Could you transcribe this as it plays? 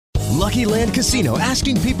Lucky Land Casino,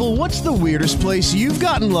 asking people, what's the weirdest place you've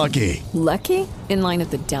gotten lucky? Lucky? In line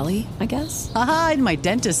at the deli, I guess? Aha, in my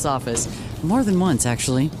dentist's office. More than once,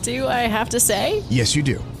 actually. Do I have to say? Yes, you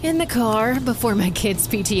do. In the car before my kids'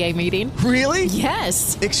 PTA meeting. Really?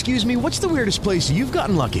 Yes. Excuse me, what's the weirdest place you've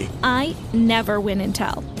gotten lucky? I never win and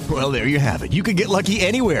tell. Well, there you have it. You can get lucky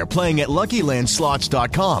anywhere, playing at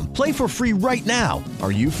LuckyLandSlots.com. Play for free right now.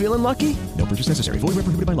 Are you feeling lucky? No purchase necessary. Void where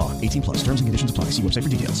prohibited by law. 18 plus. Terms and conditions apply. See website for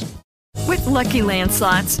details. With Lucky Land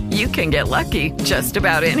Slots, you can get lucky just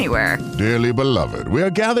about anywhere. Dearly beloved, we are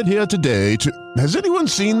gathered here today to... Has anyone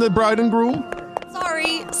seen the bride and groom?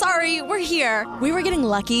 Sorry, we're here. We were getting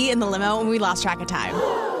lucky in the limo and we lost track of time.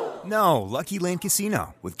 No, Lucky Land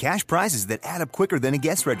Casino, with cash prizes that add up quicker than a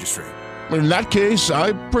guest registry. In that case,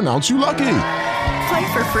 I pronounce you lucky.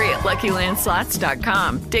 Play for free at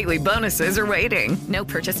LuckyLandSlots.com. Daily bonuses are waiting. No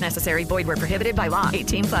purchase necessary. Void where prohibited by law.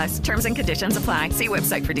 18 plus. Terms and conditions apply. See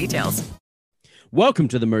website for details. Welcome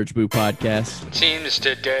to the Merge Boo Podcast. Seems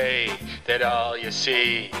today that all you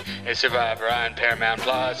see is Survivor on Paramount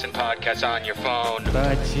Plus and podcasts on your phone.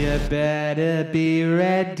 But you better be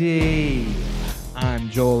ready. I'm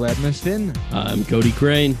Joel Edmiston. I'm Cody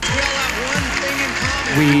Crane. We all have one thing in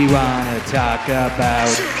common. We want to talk about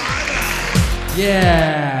Survivor.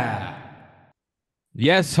 Yeah.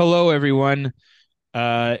 Yes, hello everyone.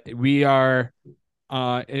 We are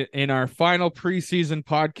in our final preseason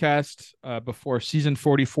podcast before season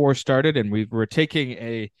 44 started, and we're taking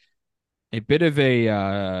a bit of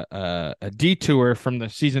a detour from the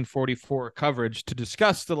season 44 coverage to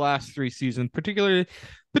discuss the last three seasons, particularly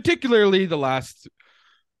the last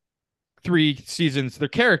three seasons, the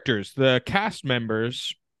characters, the cast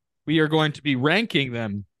members. We are going to be ranking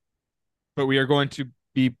them, but we are going to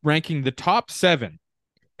be ranking the top 7,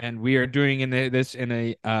 and we are doing this in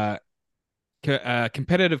a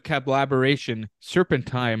competitive collaboration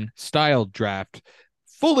serpentine style draft,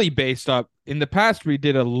 fully based off. In the past, we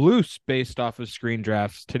did a loose based off of screen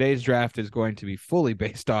drafts. Today's draft is going to be fully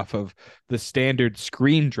based off of the standard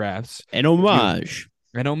screen drafts. An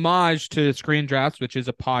homage to Screen Drafts, which is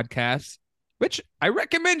a podcast, which I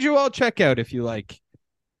recommend you all check out if you like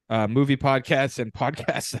movie podcasts and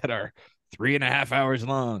podcasts that are 3.5 hours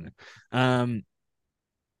long.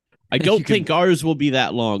 I don't think ours will be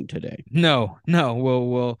that long today. No,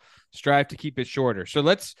 we'll strive to keep it shorter. So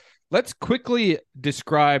let's quickly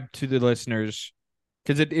describe to the listeners,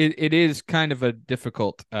 because it is kind of a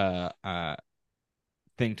difficult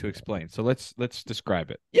thing to explain. So let's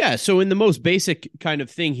describe it. Yeah, so in the most basic kind of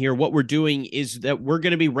thing here, what we're doing is that we're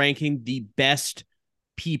going to be ranking the best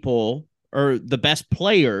people or the best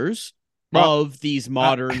players of these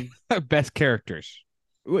modern best characters.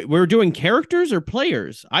 We're doing characters or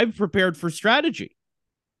players? I've prepared for strategy.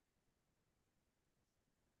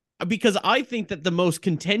 Because I think that the most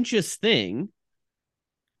contentious thing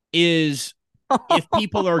is if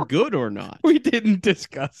people are good or not. We didn't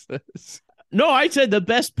discuss this. No, I said the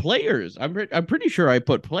best players. I'm pretty sure I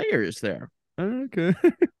put players there. Okay.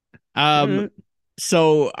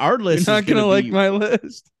 So our list You're not is going to like my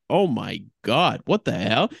list. Oh my God. What the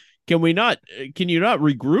hell? Can you not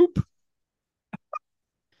regroup?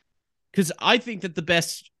 Because I think that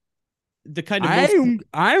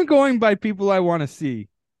I'm going by people I want to see.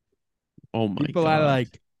 Oh my people God. I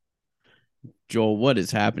like. Joel, what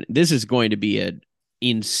is happening? This is going to be an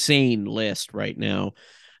insane list right now.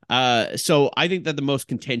 So I think that the most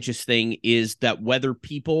contentious thing is that whether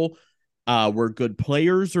people were good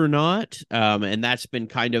players or not. And that's been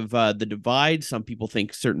kind of the divide. Some people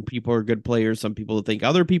think certain people are good players. Some people think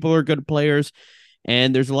other people are good players.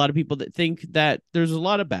 And there's a lot of people that think that there's a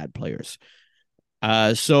lot of bad players.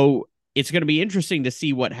 So it's going to be interesting to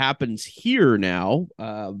see what happens here now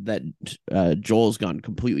that Joel's gone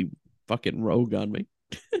completely fucking rogue on me.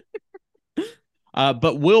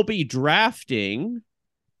 But we'll be drafting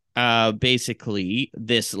basically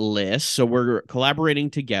this list. So we're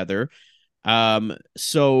collaborating together.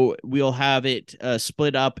 So we'll have it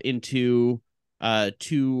split up into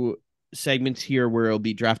 2 segments here where it'll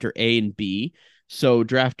be drafter A and B. So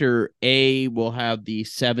drafter A will have the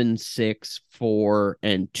 7, 6, 4,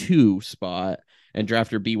 and 2 spot, and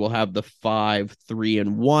drafter B will have the 5, 3,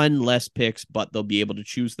 and 1 less picks, but they'll be able to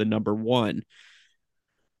choose the number 1.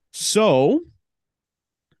 So,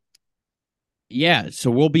 yeah,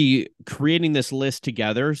 so we'll be creating this list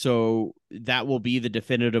together. So that will be the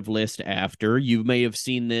definitive list after. You may have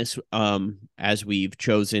seen this as we've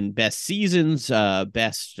chosen best seasons,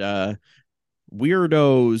 best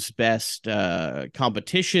weirdos, best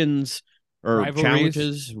competitions or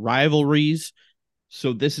rivalries.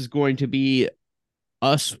 So this is going to be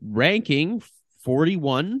us ranking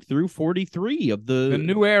 41 through 43 of The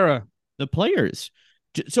new era. the players.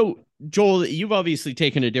 So, Joel, you've obviously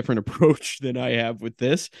taken a different approach than I have with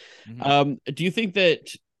this. Do you think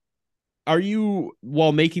that, are you,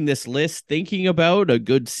 while making this list, thinking about a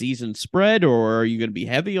good season spread, or are you going to be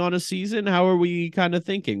heavy on a season? How are we kind of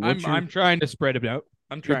thinking? I'm trying to spread them out.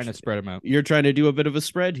 You're trying to do a bit of a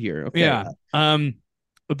spread here. Okay. Yeah.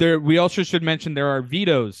 We also should mention there are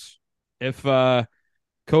vetoes. If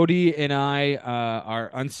Cody and I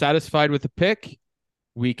are unsatisfied with the pick,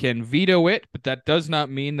 we can veto it, but that does not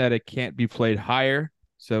mean that it can't be played higher.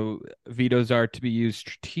 So vetoes are to be used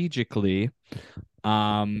strategically.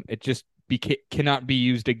 It just cannot be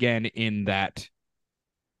used again in that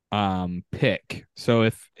pick. So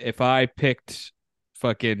if I picked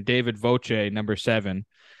fucking David Voce, number 7,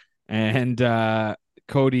 and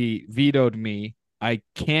Cody vetoed me, I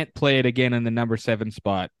can't play it again in the number 7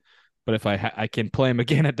 spot. But if I can play him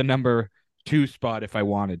again at the number 2 spot if I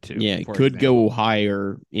wanted to. Yeah, it could go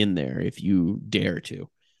higher in there if you dare to.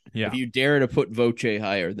 Yeah. If you dare to put Voce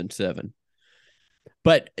higher than 7.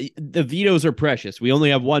 But the vetoes are precious. We only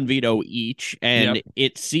have one veto each, and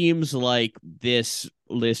it seems like this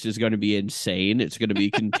list is going to be insane. It's going to be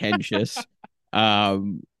contentious.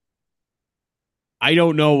 I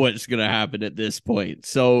don't know what's going to happen at this point.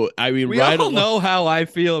 So, I mean, we all know how I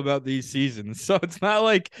feel about these seasons. So it's not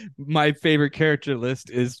like my favorite character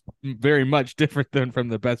list is very much different than from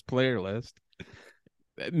the best player list.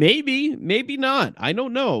 Maybe not. I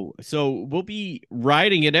don't know. So we'll be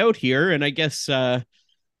riding it out here, and I guess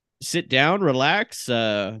sit down, relax,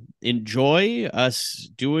 enjoy us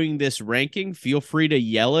doing this ranking. Feel free to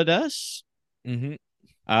yell at us.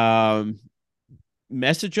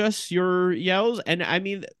 Message us your yells. And I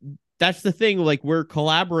mean, that's the thing. Like, we're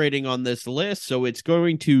collaborating on this list, so it's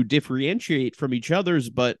going to differentiate from each other's,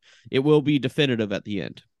 but it will be definitive at the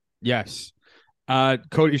end. Yes.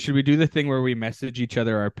 Cody, should we do the thing where we message each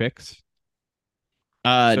other our picks?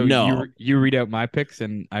 No. You read out my picks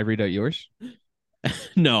and I read out yours?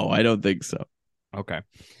 No, I don't think so. Okay.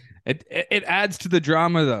 It adds to the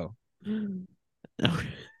drama, though.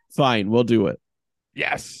 Fine, we'll do it.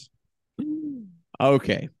 Yes.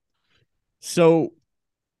 Okay. So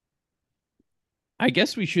I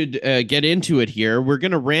guess we should get into it here. We're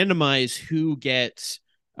going to randomize who gets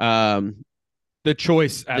the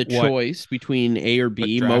choice choice between A or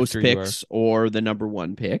B, most picks or the number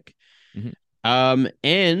 1 pick.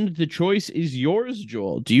 And the choice is yours,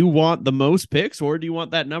 Joel. Do you want the most picks, or do you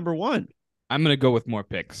want that number 1? I'm going to go with more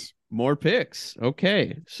picks. More picks.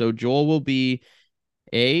 Okay. So Joel will be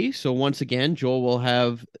A. So once again, Joel will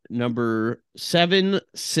have number 7,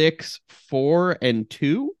 6, 4, and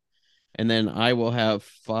 2. And then I will have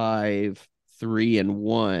 5, 3, and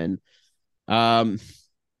 1.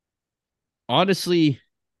 Honestly,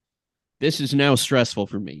 this is now stressful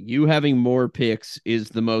for me. You having more picks is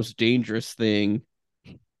the most dangerous thing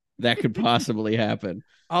that could possibly happen.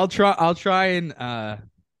 I'll try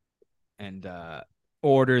and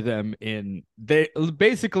order them in.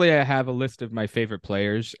 Basically, I have a list of my favorite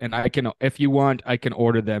players, and I can, if you want, I can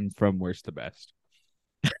order them from worst to best.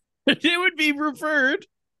 It would be preferred.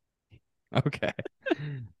 Okay.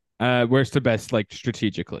 Worst to best, like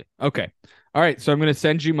strategically. Okay. All right. So I'm going to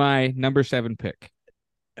send you my number 7 pick.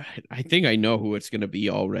 I think I know who it's going to be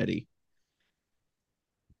already.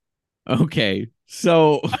 Okay.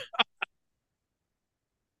 So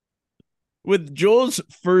with Joel's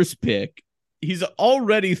first pick, he's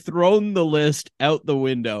already thrown the list out the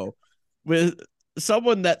window with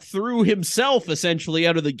someone that threw himself essentially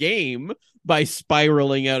out of the game by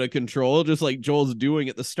spiraling out of control, just like Joel's doing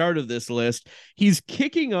at the start of this list. He's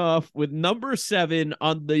kicking off with number 7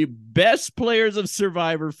 on the best players of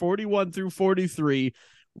Survivor, 41 through 43,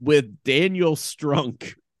 with Daniel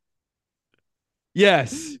Strunk.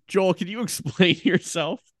 Yes. Joel, can you explain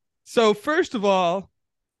yourself? So first of all,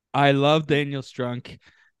 I love Daniel Strunk.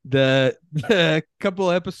 The couple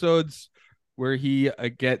episodes where he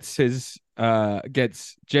gets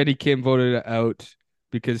Jenny Kim voted out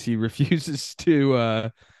because he refuses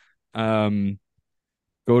to go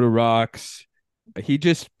to Rocks. He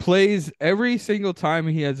just plays every single time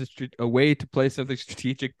he has a way to play something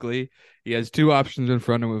strategically. He has 2 options in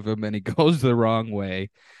front of him, and he goes the wrong way.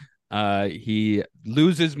 He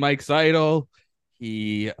loses Mike's idol.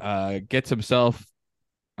 He gets himself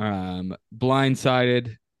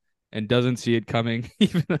blindsided and doesn't see it coming.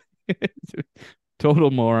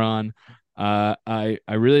 Total moron. I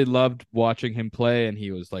really loved watching him play, and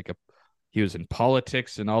he was in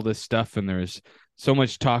politics and all this stuff, and there's so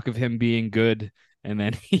much talk of him being good, and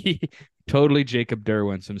then he totally Jacob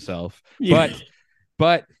Derwents himself. Yeah.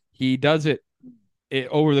 But he does it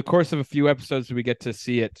over the course of a few episodes, we get to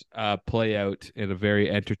see it play out in a very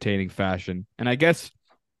entertaining fashion. And I guess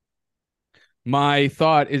my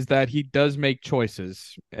thought is that he does make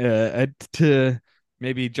choices to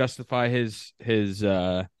maybe justify his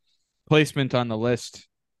placement on the list.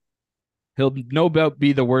 He'll no doubt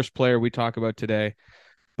be the worst player we talk about today,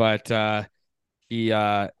 but he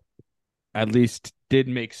at least did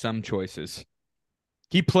make some choices.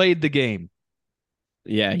 He played the game.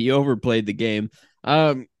 Yeah, he overplayed the game.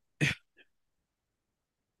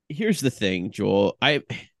 Here's the thing, Joel.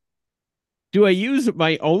 Do I use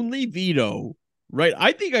my only veto? Right.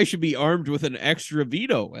 I think I should be armed with an extra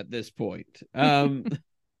veto at this point.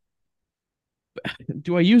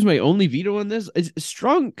 Do I use my only veto on this?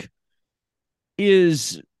 Strunk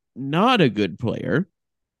is not a good player.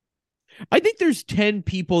 I think there's 10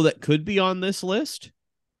 people that could be on this list.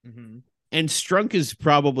 Mm-hmm. And Strunk is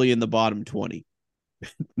probably in the bottom 20.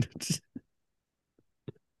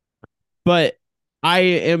 But I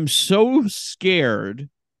am so scared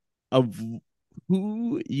of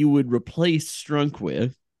who you would replace Strunk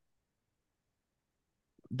with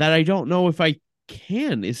that I don't know if I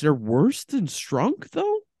can. Is there worse than Strunk,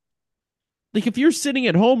 though? Like, if you're sitting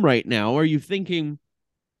at home right now, are you thinking,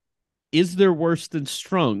 is there worse than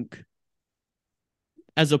Strunk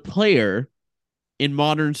as a player in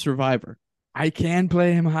Modern Survivor? I can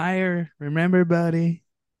play him higher. Remember, buddy?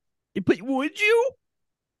 But would you?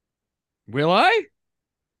 Will I?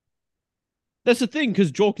 That's the thing,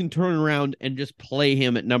 because Joel can turn around and just play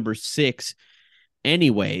him at number 6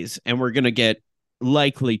 anyways, and we're going to get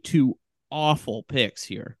likely 2 awful picks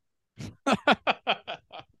here.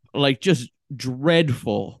 Like, just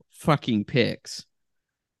dreadful fucking picks.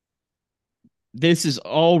 This is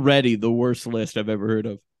already the worst list I've ever heard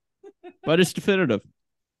of, but it's definitive.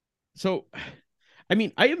 So, I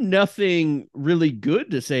mean, I have nothing really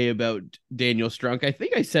good to say about Daniel Strunk. I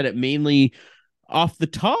think I said it mainly off the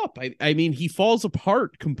top. I mean, he falls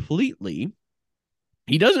apart completely.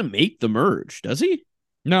 He doesn't make the merge, does he?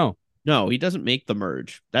 No, he doesn't make the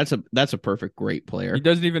merge. That's a perfect, great player. He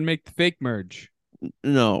doesn't even make the fake merge.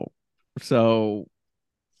 No. So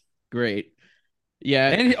great. Yeah.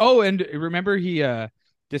 And remember he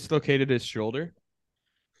dislocated his shoulder.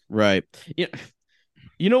 Right. Yeah.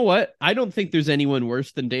 You know what? I don't think there's anyone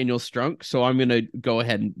worse than Daniel Strunk, so I'm going to go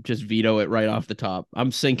ahead and just veto it right off the top.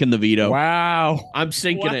 I'm sinking the veto. Wow. I'm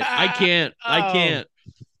sinking it. I can't. Okay.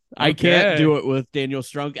 I can't do it with Daniel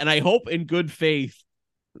Strunk, and I hope in good faith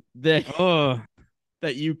that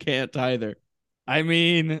that you can't either. I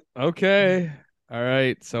mean, okay. All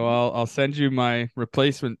right. So I'll send you my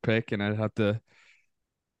replacement pick, and I'd have to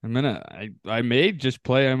I may just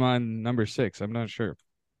play him on number 6. I'm not sure.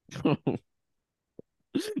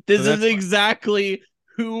 This is exactly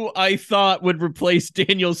who I thought would replace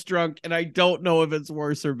Daniel Strunk, and I don't know if it's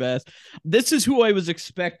worse or best. This is who I was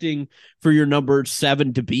expecting for your number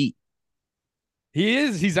 7 to beat.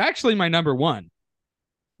 He's actually my number 1.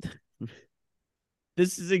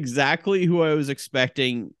 This is exactly who I was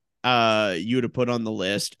expecting you to put on the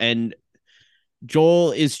list, and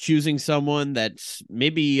Joel is choosing someone that's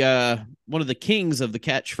maybe one of the kings of the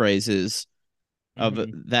catchphrases of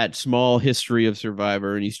that small history of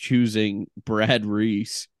Survivor, and he's choosing Brad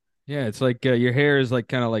Reese. Yeah, it's like your hair is like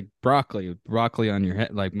kind of like broccoli on your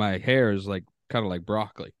head. Like my hair is like kind of like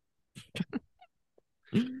broccoli.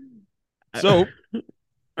 So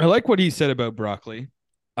I like what he said about broccoli.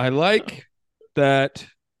 I like that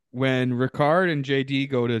when Ricard and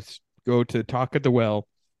JD go to talk at the well,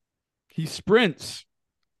 he sprints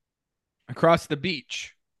across the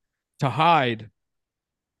beach to hide,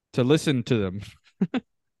 to listen to them.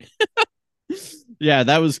 Yeah,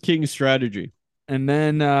 that was King's strategy. And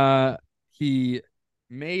then he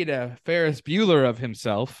made a Ferris Bueller of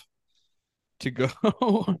himself to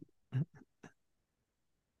go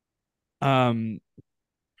on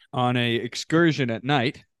a excursion at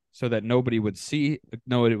night so that nobody would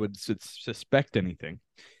suspect anything.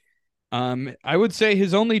 I would say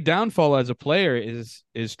his only downfall as a player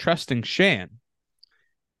is trusting Shan.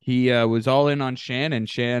 He was all in on Shan, and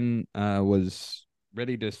Shan was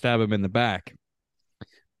ready to stab him in the back.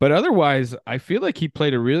 But otherwise, I feel like he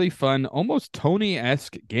played a really fun, almost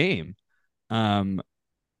Tony-esque game.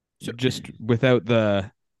 Just without the,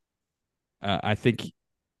 I think,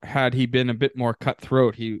 had he been a bit more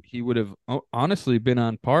cutthroat, he would have honestly been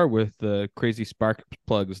on par with the crazy spark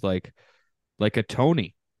plugs like a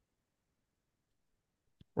Tony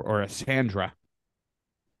or a Sandra.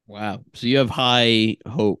 Wow. So you have high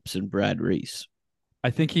hopes in Brad Reese. I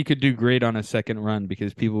think he could do great on a second run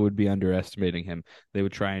because people would be underestimating him. They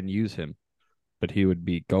would try and use him, but he would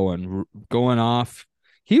be going off.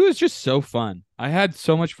 He was just so fun. I had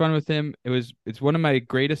so much fun with him. It's one of my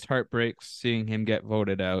greatest heartbreaks seeing him get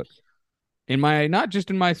voted out not just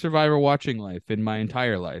in my Survivor watching life, in my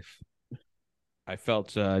entire life. I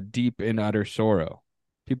felt deep in utter sorrow.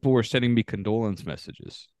 People were sending me condolence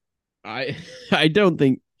messages. I don't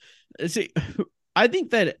think. See, I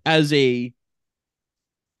think that as a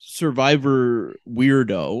Survivor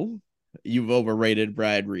weirdo, you've overrated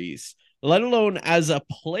Brad Reese. Let alone as a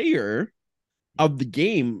player of the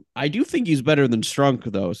game, I do think he's better than Strunk,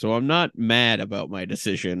 though. So I'm not mad about my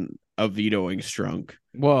decision of vetoing Strunk.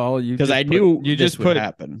 Well, because I knew this would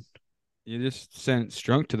happen. You just sent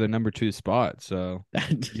Strunk to the number 2 spot, so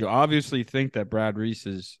you obviously think that Brad Reese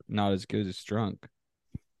is not as good as Strunk.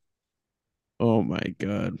 Oh my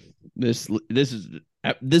god, this is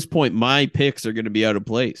at this point my picks are going to be out of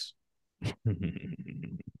place.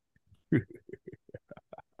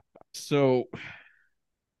 So,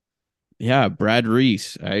 yeah, Brad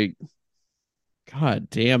Reese. God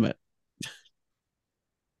damn it.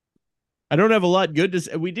 I don't have a lot good to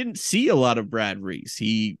say. We didn't see a lot of Brad Reese.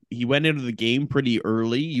 He went into the game pretty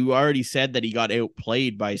early. You already said that he got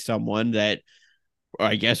outplayed by someone that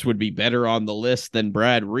I guess would be better on the list than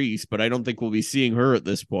Brad Reese, but I don't think we'll be seeing her at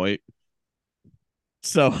this point.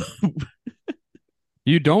 So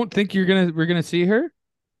you don't think we're gonna see her?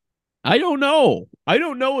 I don't know. I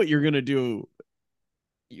don't know what you're gonna do.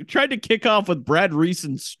 You tried to kick off with Brad Reese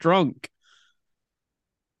and Strunk.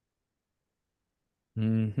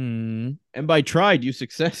 Mm-hmm. And by tried, you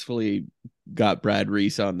successfully got Brad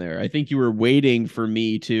Reese on there. I think you were waiting for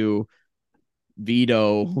me to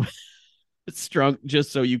veto Strunk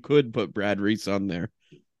just so you could put Brad Reese on there.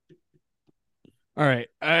 All right,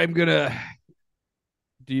 I'm gonna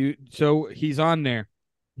so he's on there.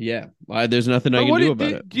 Yeah, there's nothing I can do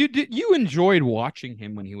about it. You enjoyed watching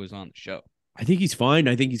him when he was on the show? I think he's fine.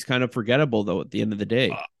 I think he's kind of forgettable, though, at the end of the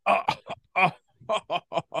day.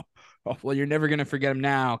 Well, you're never going to forget him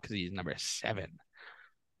now because he's number 7.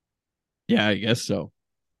 Yeah, I guess so.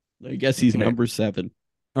 I guess he's number 7.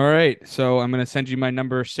 All right, so I'm going to send you my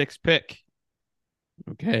number 6 pick.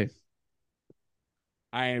 Okay.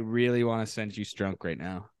 I really want to send you Strunk right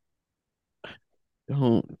now.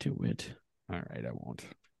 Don't do it. All right, I won't.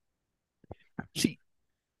 See,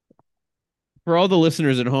 for all the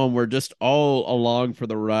listeners at home, we're just all along for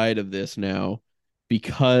the ride of this now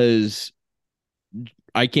because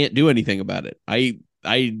I can't do anything about it. I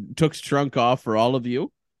took Strunk off for all of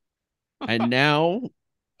you, and now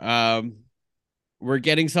we're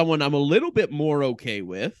getting someone I'm a little bit more okay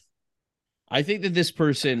with. I think that this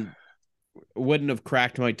person wouldn't have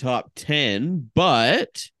cracked my top 10,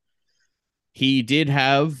 but he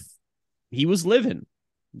was living.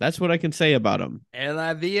 That's what I can say about him.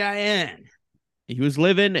 Livin. He was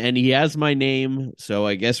living, and he has my name, so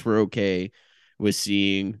I guess we're okay with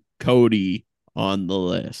seeing Cody on the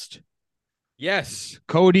list. Yes,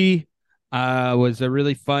 Cody was a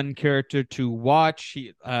really fun character to watch.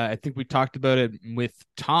 I think we talked about it with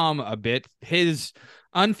Tom a bit. His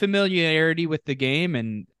unfamiliarity with the game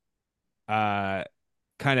and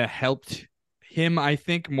kind of helped him, I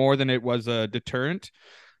think, more than it was a deterrent.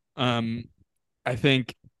 I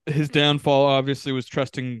think his downfall obviously was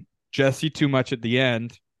trusting Jesse too much at the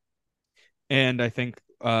end, and I think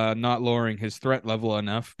not lowering his threat level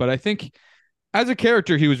enough. But I think as a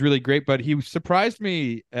character, he was really great, but he surprised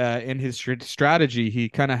me in his strategy. He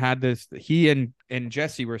kind of had this. He and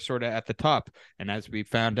Jesse were sort of at the top, and as we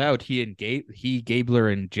found out, Gabler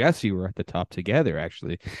and Jesse were at the top together.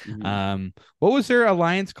 Actually, Mm-hmm. What was their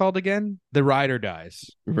alliance called again? The Ride or Dies.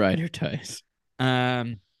 Ride or Dies.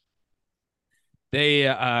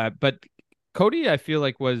 But Cody, I feel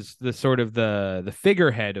like, was the sort of the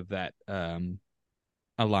figurehead of that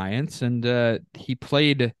alliance, and he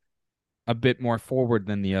played a bit more forward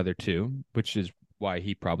than the other two, which is why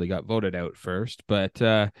he probably got voted out first. But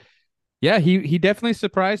yeah, he definitely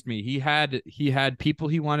surprised me. He had people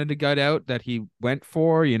he wanted to gut out that he went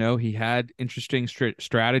for. You know, he had interesting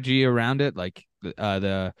strategy around it, like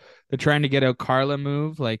the trying to get out Carla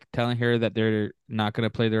move, like telling her that they're not going to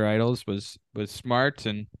play their idols was smart.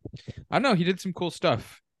 And I don't know, he did some cool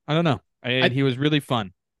stuff. I don't know. He was really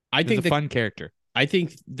fun. I think a fun character. I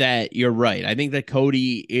think that you're right. I think that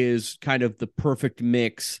Cody is kind of the perfect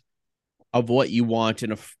mix of what you want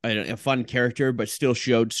in a fun character, but still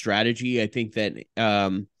showed strategy. I think that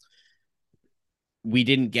we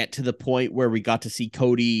didn't get to the point where we got to see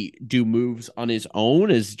Cody do moves on his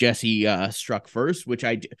own as Jesse struck first, which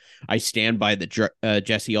I stand by that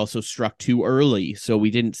Jesse also struck too early. So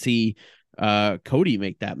we didn't see Cody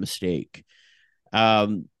make that mistake.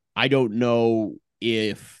 I don't know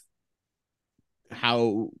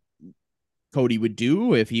how Cody would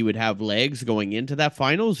do, if he would have legs going into that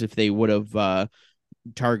finals, if they would have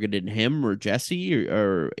targeted him or Jesse,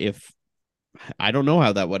 or if I don't know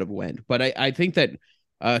how that would have went. But I think that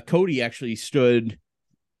Cody actually stood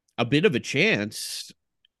a bit of a chance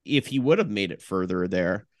if he would have made it further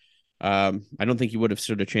there. I don't think he would have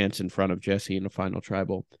stood a chance in front of Jesse in the final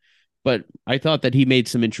tribal. But I thought that he made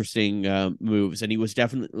some interesting moves, and he was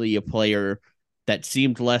definitely a player that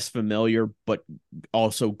seemed less familiar, but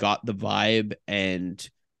also got the vibe and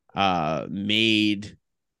made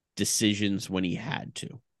decisions when he had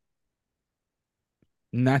to.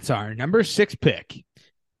 And that's our number 6 pick.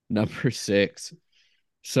 Number 6.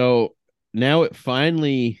 So now it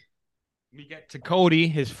finally... We get to Cody,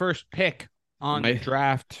 his first pick on the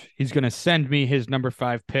draft. He's going to send me his number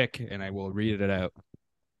 5 pick, and I will read it out.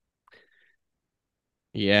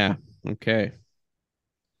 Yeah, okay.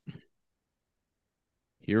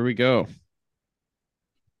 Here we go.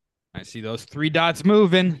 I see those 3 dots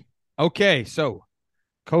moving. Okay, so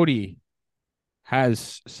Cody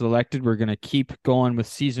has selected. We're going to keep going with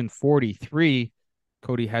season 43.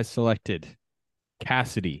 Cody has selected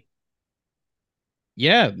Cassidy.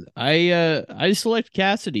 Yeah, I select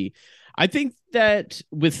Cassidy. I think that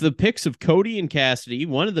with the picks of Cody and Cassidy,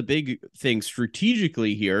 one of the big things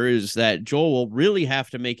strategically here is that Joel will really have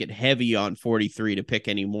to make it heavy on 43 to pick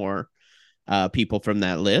any more people from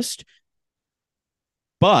that list.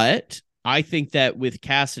 But I think that with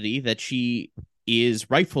Cassidy, that she is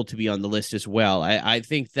rightful to be on the list as well. I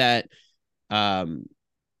think that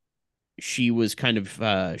she was kind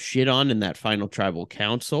of shit on in that final tribal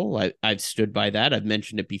council. I've stood by that. I've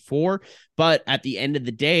mentioned it before. But at the end of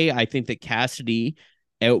the day, I think that Cassidy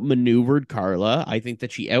outmaneuvered Carla. I think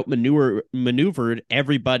that she outmaneuvered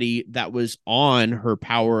everybody that was on her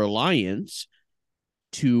power alliance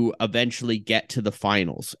to eventually get to the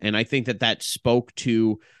finals. And I think that that spoke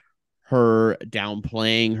to her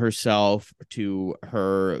downplaying herself, to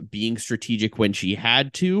her being strategic when she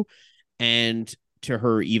had to, and to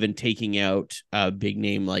her even taking out a big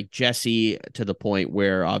name like Jesse, to the point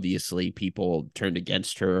where obviously people turned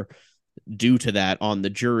against her due to that on the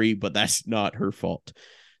jury, but that's not her fault.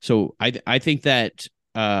 So I think that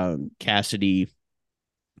Cassidy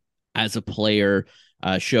as a player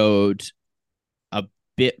showed a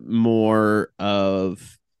bit more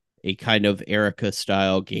of a kind of Erica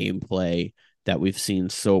style gameplay that we've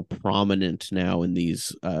seen so prominent now in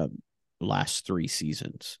these last 3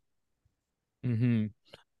 seasons. Mm-hmm.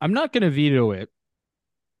 I'm not going to veto it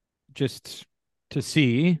just to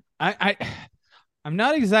see. I'm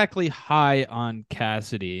not exactly high on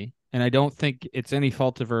Cassidy, and I don't think it's any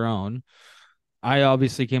fault of her own. I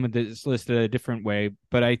obviously came with this list a different way,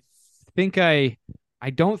 but I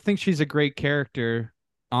don't think she's a great character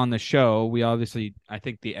on the show. I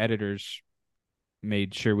think the editors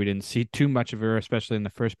made sure we didn't see too much of her, especially in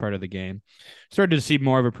the first part of the game. Started to see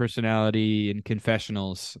more of her personality in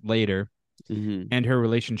confessionals later. Mm-hmm. And her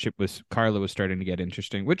relationship with Carla was starting to get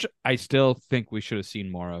interesting, which I still think we should have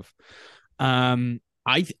seen more of. I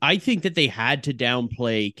think that they had to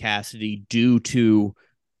downplay Cassidy due to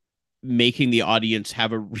making the audience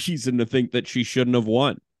have a reason to think that she shouldn't have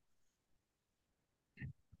won.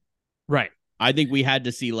 Right. I think we had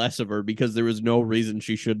to see less of her because there was no reason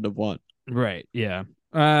she shouldn't have won. Right. Yeah.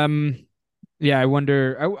 Yeah. I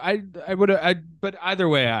wonder. I would have. But either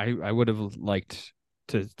way, I would have liked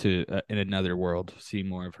to in another world see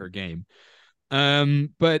more of her game.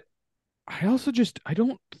 But I also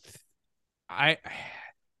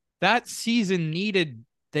that season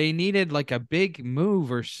needed like a big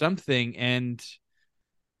move or something, and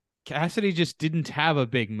Cassidy just didn't have a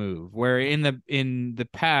big move. Where in the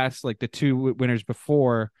past, like the 2 winners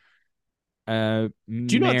before, do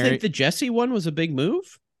you not think the Jesse one was a big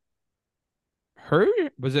move?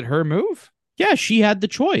 Was it her move? Yeah, she had the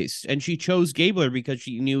choice, and she chose Gabler because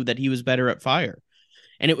she knew that he was better at fire,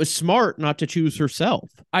 and it was smart not to choose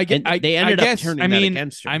herself. They ended up turning that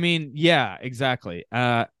against her. I mean, yeah, exactly.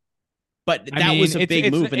 But that was a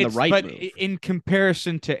big move and the right move. In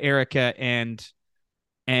comparison to Erica and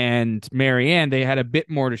Marianne, they had a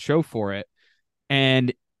bit more to show for it,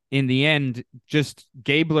 and in the end, just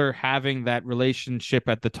Gabler having that relationship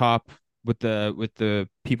at the top with the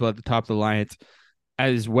people at the top of the alliance,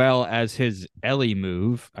 as well as his Ellie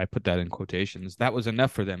move, I put that in quotations, that was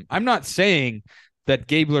enough for them. I'm not saying that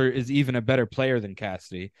Gabler is even a better player than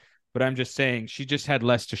Cassidy, but I'm just saying she just had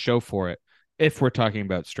less to show for it if we're talking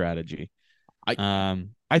about strategy.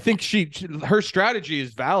 I think her strategy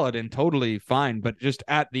is valid and totally fine, but just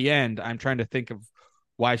at the end, I'm trying to think of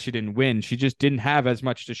why she didn't win. She just didn't have as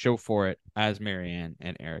much to show for it as Marianne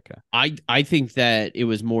and Erica. I think that it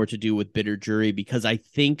was more to do with bitter jury, because I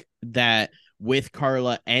think that with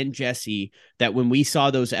Carla and Jesse, that when we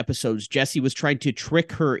saw those episodes, Jesse was trying to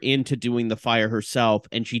trick her into doing the fire herself,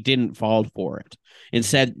 and she didn't fall for it.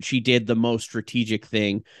 Instead, she did the most strategic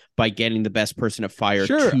thing by getting the best person to fire.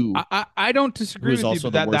 Sure, to I don't disagree with also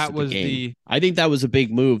you, the but that was the. I think that was a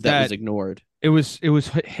big move that was ignored. It was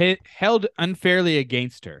held unfairly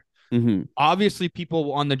against her. Mm-hmm. Obviously,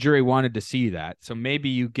 people on the jury wanted to see that, so maybe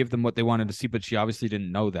you give them what they wanted to see, but she obviously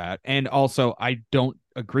didn't know that. And also, I don't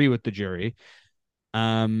agree with the jury.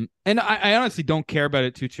 And I honestly don't care about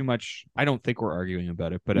it too much. I don't think we're arguing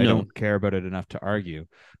about it, but I don't care about it enough to argue.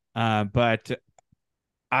 But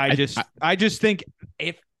I just think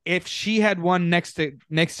if she had won next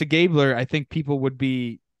to Gabler, I think people would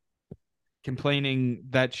be complaining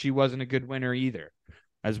that she wasn't a good winner either,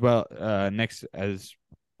 as well. Next, as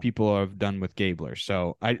people have done with Gabler.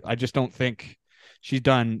 So I just don't think she's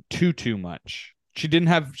done too much. She didn't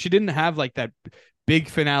have like that big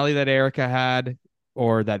finale that Erica had,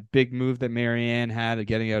 or that big move that Marianne had of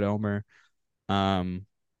getting out Omer.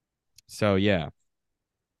 So yeah.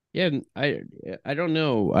 Yeah, I don't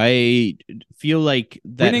know. I feel like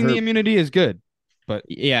that winning the immunity is good, but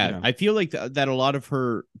yeah, I feel like that a lot of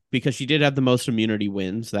her, because she did have the most immunity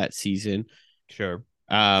wins that season. Sure.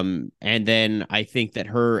 And then I think that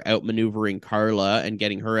her outmaneuvering Carla and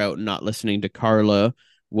getting her out and not listening to Carla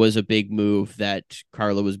was a big move that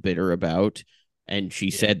Carla was bitter about, and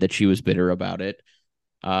she said that she was bitter about it.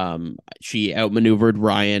 She outmaneuvered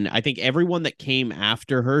Ryan. I think everyone that came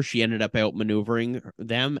after her, she ended up outmaneuvering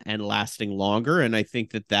them and lasting longer. And I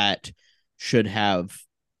think that should have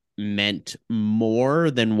meant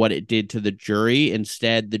more than what it did to the jury.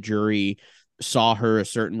 Instead, the jury saw her a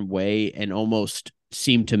certain way and almost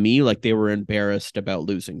seemed to me like they were embarrassed about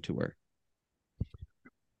losing to her.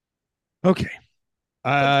 Okay.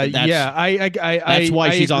 That's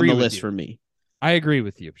why she's on the list you. for me. I agree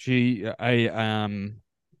with you.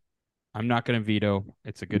 I'm not going to veto.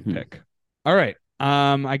 It's a good pick. All right.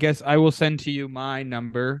 I guess I will send to you my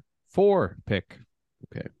number 4 pick.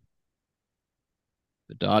 Okay.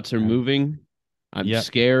 The dots are moving. I'm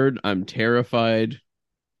scared. I'm terrified.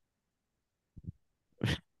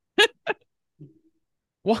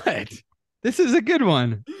 What? This is a good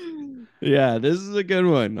one. Yeah, this is a good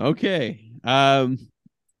one. Okay.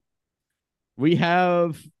 We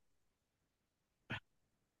have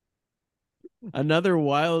another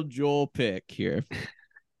wild Joel pick here.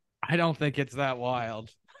 I don't think it's that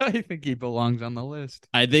wild. I think he belongs on the list.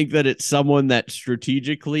 I think that it's someone that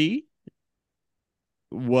strategically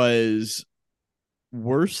was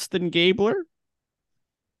worse than Gabler.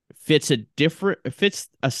 Fits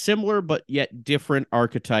a similar but yet different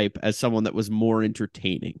archetype as someone that was more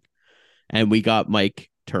entertaining. And we got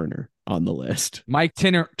Mike Turner on the list. Mike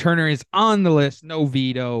Turner is on the list. No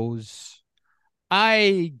vetoes.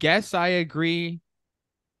 I guess I agree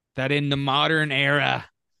that in the modern era,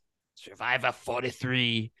 Survivor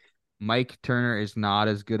 43, Mike Turner is not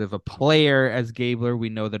as good of a player as Gabler. We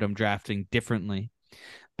know that I'm drafting differently.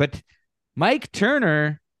 But Mike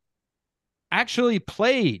Turner actually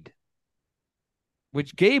played,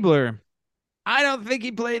 which Gabler, I don't think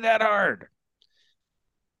he played that hard.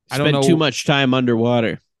 Spent too much time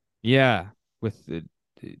underwater. Yeah, with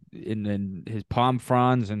in his palm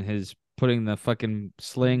fronds and his putting the fucking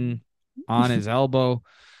sling on his elbow.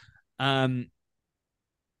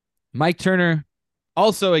 Mike Turner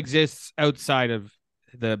also exists outside of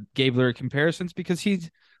the Gabler comparisons because he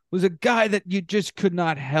was a guy that you just could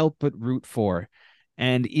not help but root for.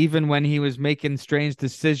 And even when he was making strange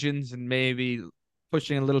decisions and maybe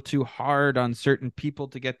pushing a little too hard on certain people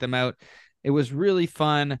to get them out, it was really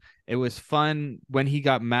fun. It was fun when he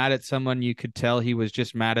got mad at someone. You could tell he was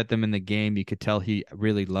just mad at them in the game. You could tell he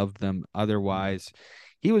really loved them. Otherwise,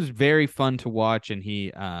 he was very fun to watch, and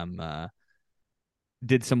he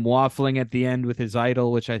did some waffling at the end with his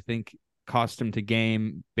idol, which I think cost him the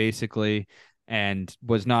game, basically, and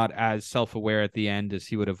was not as self-aware at the end as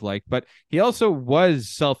he would have liked. But he also was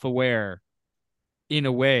self-aware in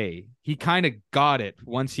a way. He kind of got it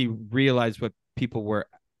once he realized what people were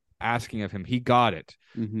asking of him. He got it.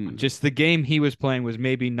 Mm-hmm. Just the game he was playing was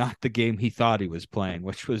maybe not the game he thought he was playing,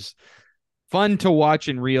 which was fun to watch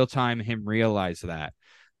in real time, him realize that.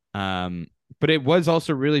 But it was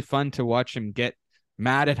also really fun to watch him get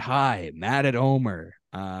mad at High, mad at Omer,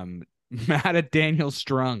 mad at Daniel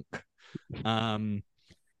Strunk.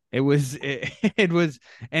 It was,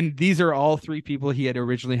 and these are all 3 people he had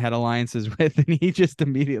originally had alliances with, and he just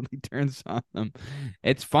immediately turns on them.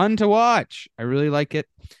 It's fun to watch. I really like it.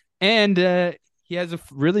 And he has a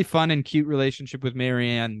really fun and cute relationship with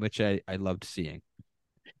Marianne, which I loved seeing.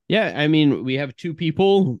 Yeah, I mean, we have 2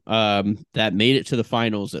 people that made it to the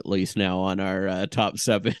finals at least now on our top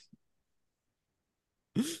 7.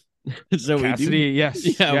 So Cassidy, yes,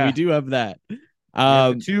 we do have that.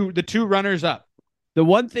 The two runners up. The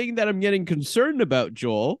one thing that I'm getting concerned about,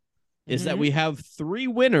 Joel, is that we have 3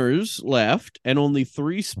 winners left and only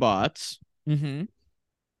 3 spots.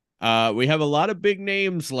 Mm-hmm. We have a lot of big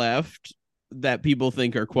names left that people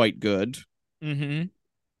think are quite good. Mm-hmm.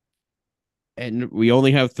 And we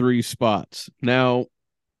only have 3 spots. Now,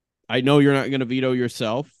 I know you're not going to veto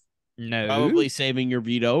yourself. No. Probably saving your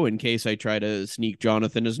veto in case I try to sneak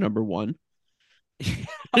Jonathan as number 1.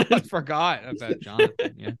 I forgot about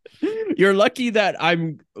Jonathan. Yeah. You're lucky that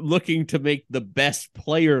I'm looking to make the best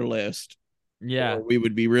player list. Yeah. Or we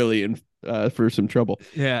would be really in for some trouble.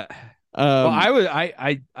 Yeah. Well,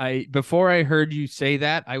 I before I heard you say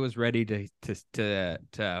that, I was ready to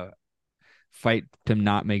fight to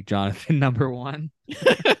not make Jonathan number 1.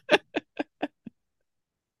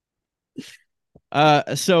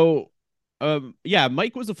 Mike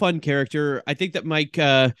was a fun character. I think that Mike,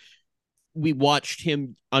 we watched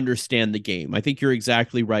him understand the game. I think you're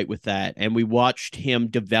exactly right with that. And we watched him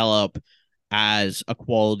develop as a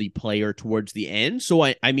quality player towards the end. So,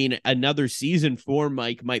 I mean, another season for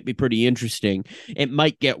Mike might be pretty interesting. It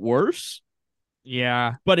might get worse.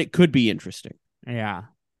 Yeah. But it could be interesting. Yeah.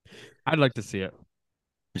 I'd like to see it.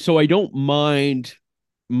 So I don't mind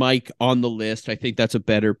Mike on the list. I think that's a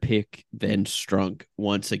better pick than Strunk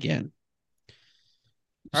once again.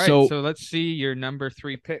 All right, so let's see your number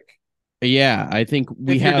 3 pick. Yeah, I think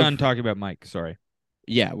we if have you're done talking about Mike. Sorry.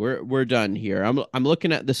 Yeah, we're done here. I'm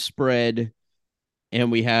looking at the spread,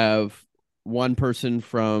 and we have 1 person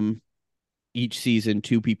from each season,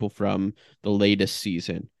 2 people from the latest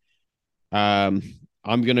season. I'm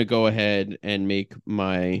gonna go ahead and make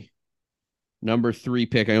my number 3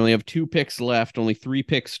 pick. I only have 2 picks left, only 3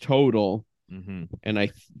 picks total, and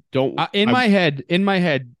I don't. In my head,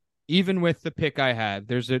 even with the pick I had,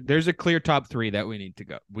 there's a clear top 3 that we need to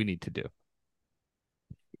do.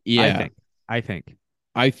 Yeah, I think.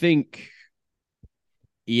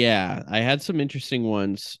 Yeah, I had some interesting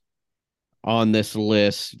ones on this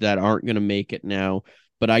list that aren't going to make it now,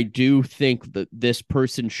 but I do think that this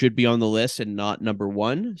person should be on the list and not number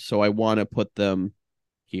 1, so I want to put them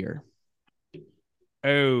here.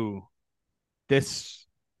 Oh, this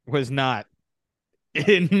was not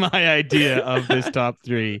in my idea of this top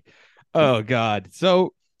 3. Oh, God.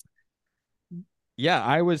 So, yeah,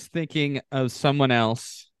 I was thinking of someone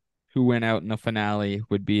else who went out in the finale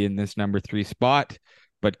would be in this number 3 spot,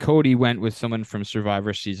 but Cody went with someone from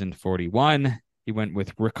Survivor Season 41. He went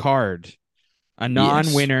with Ricard, a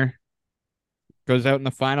non-winner, goes out in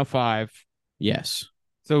the final 5. Yes.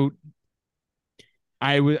 So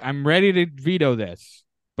I'm ready to veto this,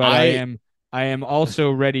 but I am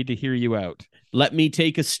also ready to hear you out. Let me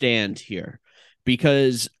take a stand here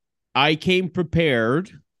because I came prepared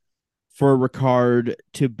for Ricard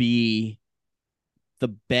to be the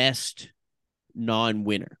best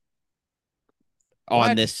non-winner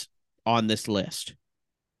on this list.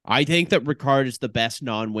 I think that Ricard is the best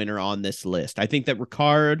non-winner on this list. I think that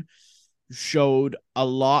Ricard showed a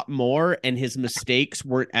lot more and his mistakes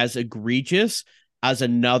weren't as egregious as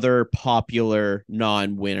another popular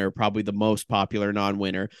non-winner, probably the most popular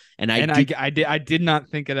non-winner. I did not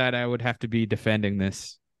think of that I would have to be defending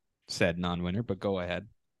this said non-winner, but go ahead.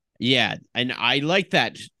 Yeah, and I like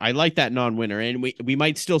that. I like that non-winner, and we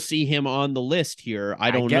might still see him on the list here.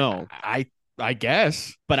 I don't know. I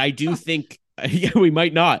guess, but I do think we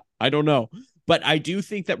might not. I don't know, but I do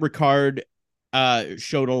think that Ricard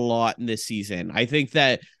showed a lot in this season. I think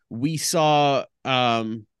that we saw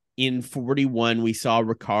in 41 we saw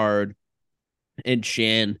Ricard and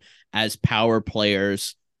Shan as power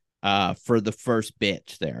players for the first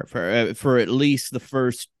bit there for at least the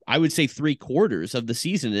first, I would say, 3/4 of the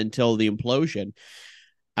season until the implosion.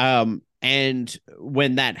 And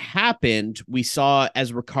when that happened, we saw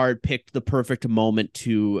as Ricard picked the perfect moment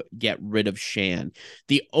to get rid of Shan.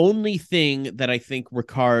 The only thing that I think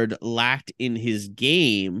Ricard lacked in his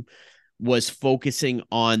game was focusing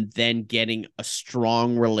on then getting a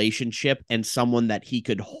strong relationship and someone that he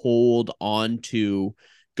could hold on to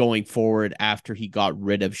going forward after he got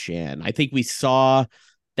rid of Shan. I think we saw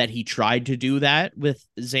that he tried to do that with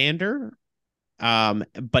Xander,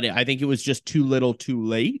 but I think it was just too little too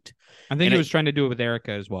late. I think he was trying to do it with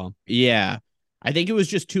Erica as well. Yeah, I think it was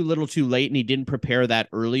just too little too late, and he didn't prepare that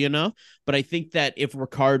early enough. But I think that if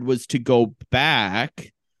Ricard was to go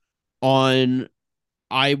back on,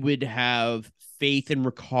 I would have faith in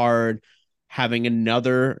Ricard having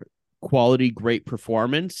another quality, great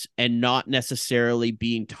performance and not necessarily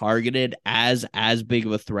being targeted as big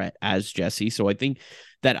of a threat as Jesse. So I think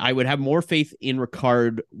that I would have more faith in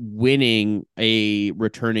Ricard winning a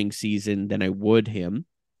returning season than I would him.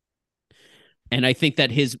 And I think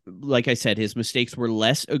that like I said, his mistakes were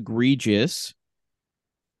less egregious.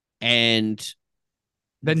 And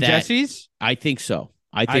then Jesse's? I think so.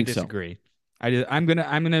 I disagree. I'm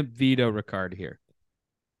gonna veto Ricard here.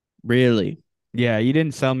 Really? Yeah, you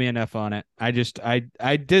didn't sell me enough on it. I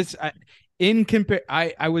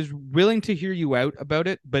was willing to hear you out about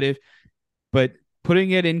it, but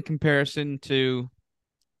putting it in comparison to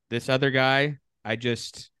this other guy, I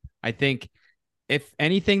think if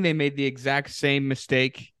anything, they made the exact same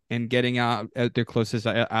mistake in getting out their closest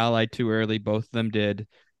ally too early. Both of them did,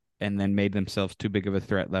 and then made themselves too big of a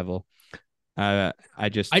threat level. I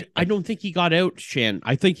don't think he got out Shan.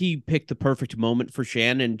 I think he picked the perfect moment for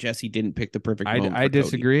Shan, and Jesse didn't pick the perfect moment. I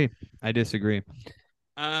disagree.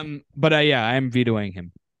 But I'm vetoing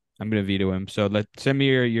him. I'm going to veto him. So send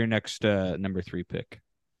me your next number 3 pick.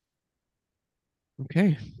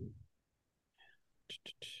 Okay.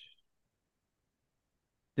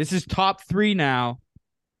 This is top 3 now.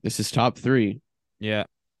 This is top 3. Yeah.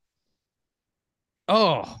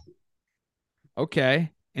 Oh.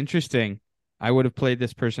 Okay. Interesting. I would have played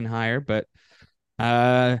this person higher, but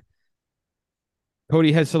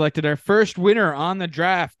Cody has selected our first winner on the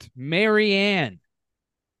draft, Marianne.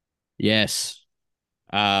 Yes.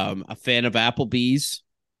 A fan of Applebee's.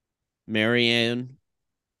 Marianne.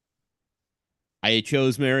 I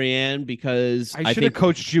chose Marianne because I should have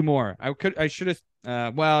coached you more. I should have.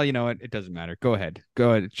 Well, you know what? It doesn't matter. Go ahead.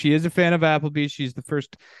 She is a fan of Applebee's. She's the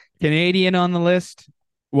first Canadian on the list.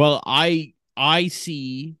 Well, I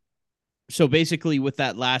see. So basically, with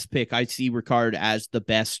that last pick, I see Ricard as the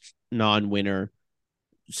best non-winner.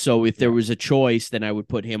 So if there was a choice, then I would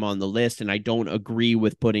put him on the list, and I don't agree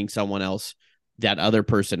with putting someone else, that other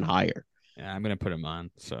person, higher. Yeah, I'm gonna put him on.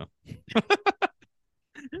 So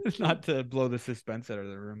it's not to blow the suspense out of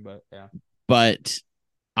the room, but yeah. But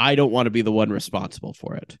I don't want to be the one responsible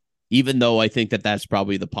for it, even though I think that that's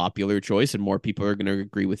probably the popular choice and more people are going to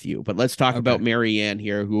agree with you. But let's talk about Marianne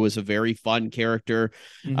here, who was a very fun character,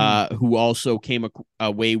 who also came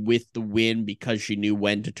away with the win because she knew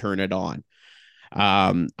when to turn it on.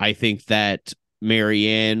 I think that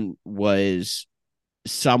Marianne was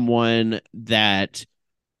someone that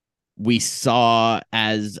we saw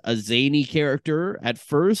as a zany character at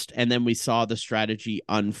first, and then we saw the strategy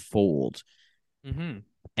unfold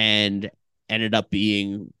and ended up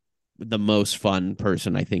being the most fun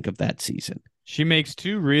person, I think, of that season. She makes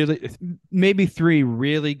maybe 3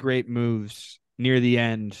 really great moves near the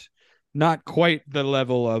end. Not quite the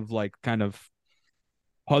level of like kind of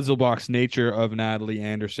puzzle box nature of Natalie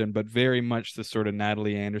Anderson, but very much the sort of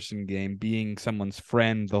Natalie Anderson game, being someone's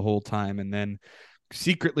friend the whole time and then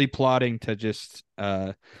secretly plotting to just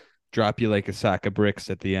drop you like a sack of bricks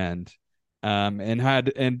at the end. I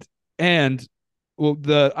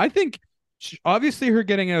think obviously her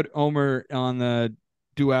getting out Omer on the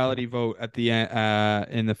duality vote at the end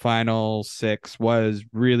in the final 6 was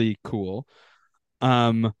really cool.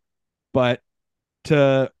 But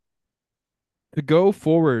to go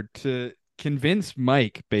forward to convince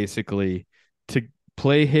Mike basically to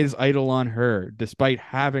play his idol on her despite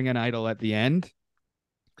having an idol at the end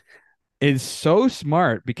is so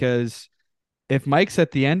smart, because if Mike's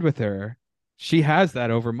at the end with her, she has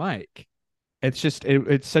that over Mike. It's just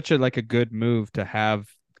it's such a good move to have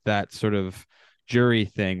that sort of jury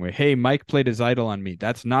thing where, hey, Mike played his idol on me.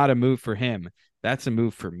 That's not a move for him. That's a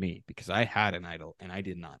move for me because I had an idol and I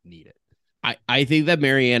did not need it. I think that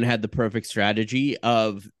Marianne had the perfect strategy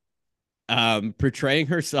of portraying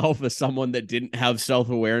herself as someone that didn't have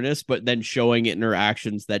self-awareness, but then showing it in her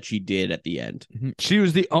actions that she did at the end. She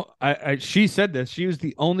was she said this. She was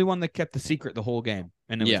the only one that kept the secret the whole game,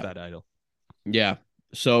 and it was that idol. Yeah.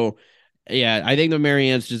 So, yeah, I think that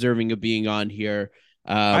Marianne's deserving of being on here.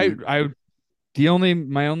 My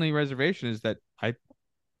only reservation is that I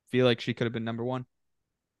feel like she could have been number 1.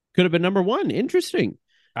 Could have been number 1. Interesting.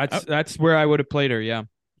 That's where I would have played her. Yeah.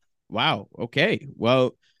 Wow. Okay.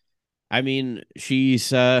 Well, I mean,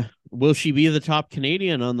 she's will she be the top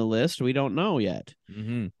Canadian on the list? We don't know yet.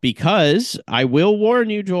 Because I will warn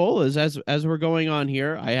you, Joel, as we're going on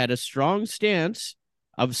here, I had a strong stance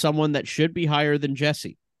of someone that should be higher than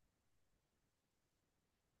Jesse.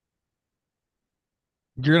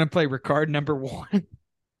 You're gonna play Ricard number 1.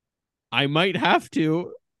 I might have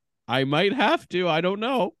to. I don't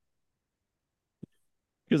know.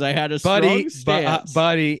 Because I had a strong stance.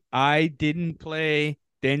 Buddy, I didn't play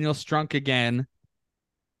Daniel Strunk again.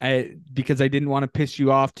 because I didn't want to piss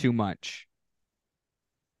you off too much.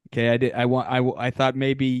 Okay, I thought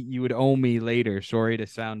maybe you would owe me later. Sorry to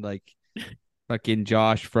sound like fucking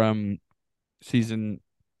Josh from season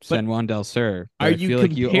San Juan del Sur. Are you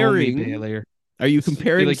comparing? Baylor. Are you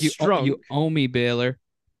comparing like Strunk? You owe me, Baylor.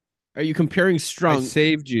 Are you comparing Strunk? I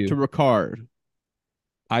saved you to Ricard.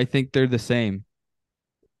 I think they're the same.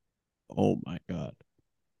 Oh my god!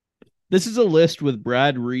 This is a list with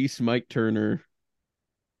Brad Reese, Mike Turner.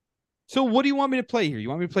 So what do you want me to play here? You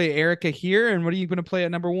want me to play Erica here, and what are you going to play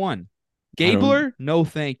at number 1? Gabler? No,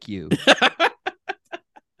 thank you.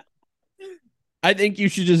 I think you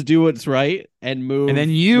should just do what's right and move. And then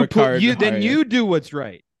you Ricard do what's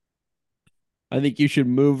right. I think you should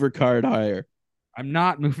move Ricard higher. I'm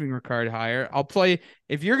not moving Ricard higher. I'll play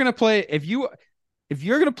if you're gonna play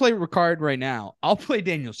Ricard right now. I'll play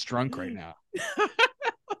Daniel Strunk right now.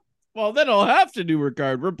 Well, then I'll have to do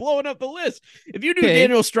Ricard. We're blowing up the list. If you do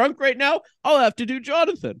Daniel Strunk right now, I'll have to do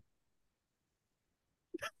Jonathan.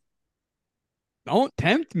 Don't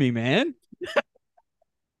tempt me, man.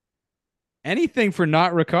 Anything for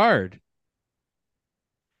not Ricard.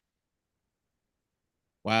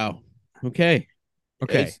 Wow. Okay.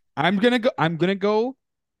 I'm gonna go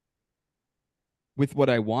with what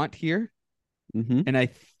I want here. Mm-hmm. And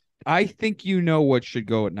I think you know what should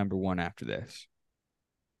go at number 1 after this.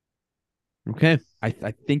 Okay. I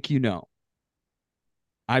think you know.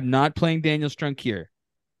 I'm not playing Daniel Strunk here.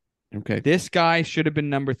 Okay. This guy should have been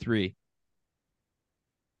number 3.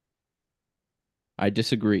 I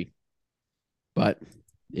disagree. But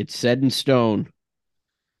it's set in stone.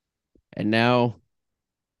 And now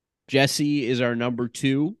Jesse is our number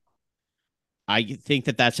 2. I think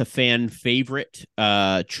that that's a fan favorite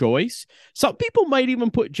choice. Some people might even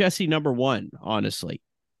put Jesse number 1, honestly.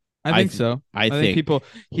 I think so. I think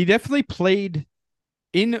he definitely played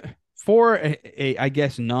for a I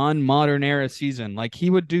guess non-modern era season. Like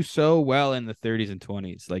he would do so well in the 30s and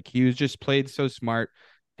 20s. Like he was just played so smart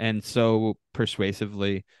and so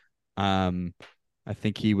persuasively. I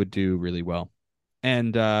think he would do really well.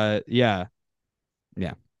 And yeah.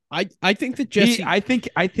 I think that Jesse I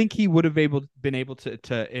think he would have been able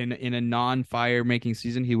to in a non-fire making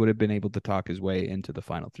season, he would have been able to talk his way into the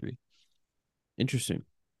final 3. Interesting.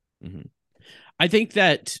 Mm-hmm. I think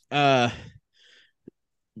that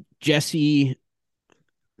Jesse,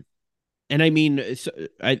 and I mean,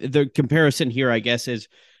 the comparison here, I guess, is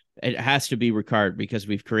it has to be Ricard because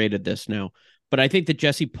we've created this now. But I think that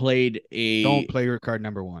Jesse played don't play Ricard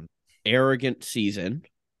number 1 arrogant season,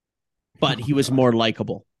 but he was more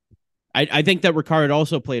likable. I think that Ricard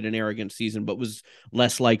also played an arrogant season, but was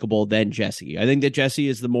less likable than Jesse. I think that Jesse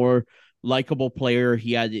is the more likable player.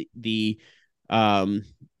 He had the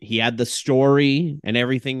story and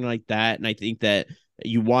everything like that. And I think that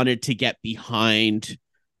you wanted to get behind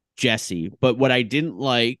Jesse. But what I didn't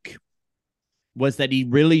like was that he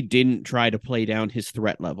really didn't try to play down his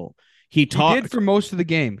threat level. He did for most of the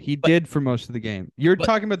game. You're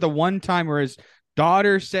talking about the one time where his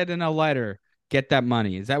daughter said in a letter, get that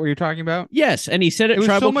money. Is that what you're talking about? Yes. And he said at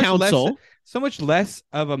tribal council. So much less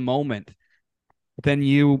of a moment than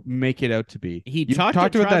you make it out to be. He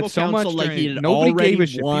talked about that so much like nobody gave a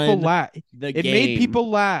shit. People laugh. It made people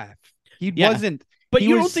laugh. He wasn't. But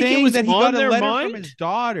you don't think it was that he on got a their letter mind? from his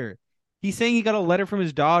daughter. He's saying he got a letter from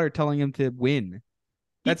his daughter telling him to win.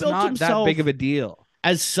 That's not that big of a deal.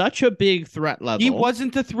 As such a big threat level. He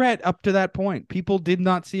wasn't a threat up to that point. People did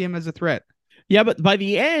not see him as a threat. Yeah, but by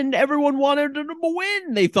the end, everyone wanted him to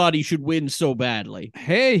win. They thought he should win so badly.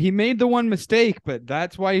 Hey, he made the one mistake, but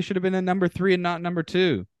that's why he should have been a number 3 and not number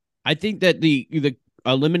 2. I think that the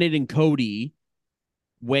eliminating Cody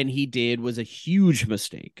when he did was a huge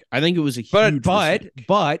mistake. I think it was a huge mistake.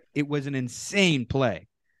 But it was an insane play.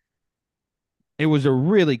 It was a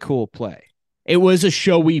really cool play. It was a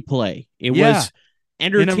showy play. It was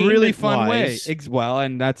entertainment in a really fun way. Well,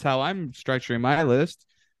 and that's how I'm structuring my list.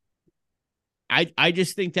 I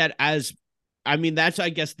just think that that's I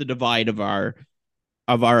guess the divide of our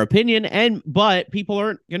opinion, but people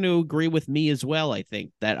aren't going to agree with me as well. I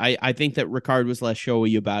think that Ricard was less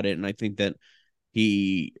showy about it, and I think that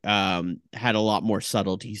he had a lot more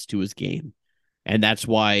subtleties to his game, and that's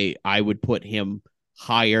why I would put him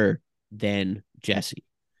higher than Jesse.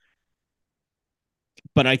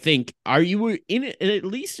 But I think, are you at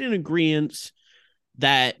least in agreement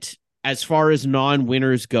that as far as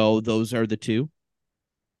non-winners go, those are the two?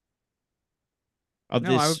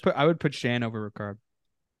 I would put Shan over Ricard.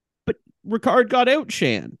 But Ricard got out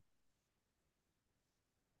Shan.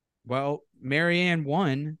 Well, Marianne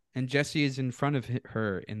won, and Jesse is in front of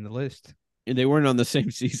her in the list. And they weren't on the same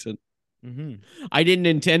season. Mm-hmm. I didn't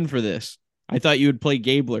intend for this. I thought you would play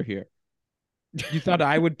Gabler here. You thought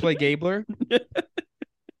I would play Gabler?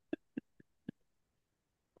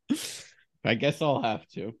 I guess I'll have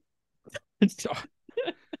to.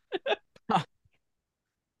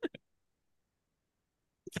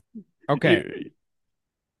 Okay.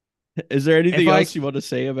 Is there anything else you want to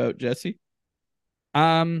say about Jesse?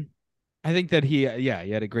 I think that he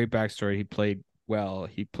had a great backstory. He played well.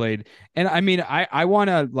 And I mean, I want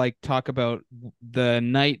to like talk about the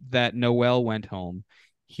night that Noel went home.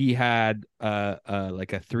 He had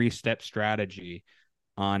like a 3-step strategy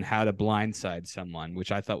on how to blindside someone,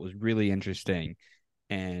 which I thought was really interesting.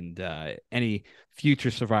 And any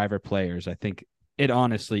future Survivor players, I think it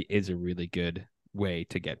honestly is a really good way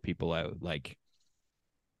to get people out. Like,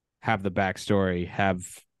 have the backstory, have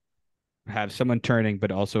someone turning,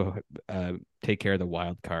 but also take care of the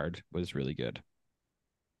wild card was really good.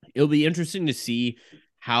 It'll be interesting to see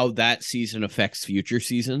how that season affects future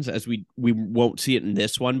seasons, as we won't see it in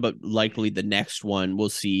this one, but likely the next one we'll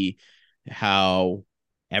see how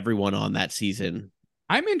everyone on that season.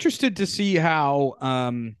 I'm interested to see how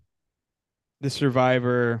the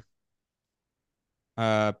Survivor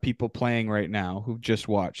people playing right now who've just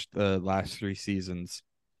watched the last 3 seasons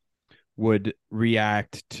would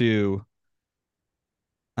react to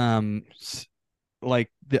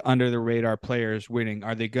like the under the radar players winning.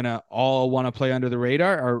 Are they gonna all want to play under the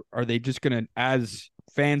radar, or are they just gonna, as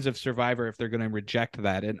fans of Survivor, if they're gonna reject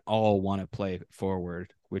that and all want to play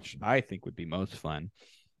forward, which I think would be most fun?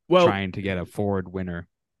 Well, trying to get a forward winner.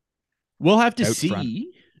 We'll have to see. Front.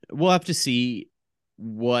 We'll have to see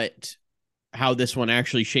how this one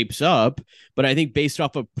actually shapes up. But I think based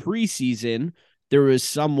off of preseason, there was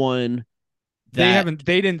someone that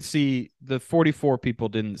they didn't see, the 44 people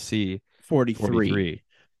didn't see 43.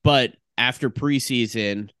 But after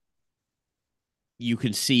preseason, you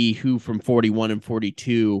can see who from 41 and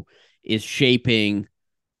 42 is shaping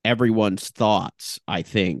everyone's thoughts, I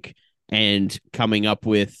think, and coming up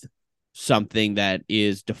with something that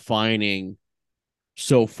is defining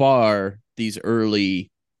so far these early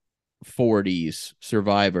 40s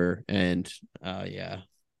Survivor, and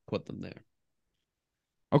put them there.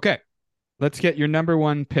 Okay, let's get your number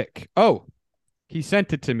 1 pick. Oh, he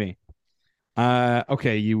sent it to me.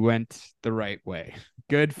 Okay, you went the right way.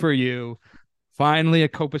 Good for you. Finally, a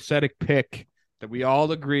copacetic pick that we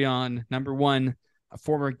all agree on. Number 1, a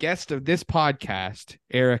former guest of this podcast,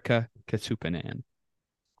 Erica Kasupanan.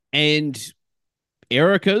 And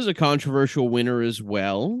Erica is a controversial winner as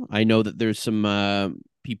well. I know that there's some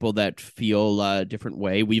people that feel a different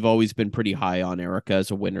way. We've always been pretty high on Erica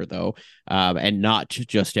as a winner, though, and not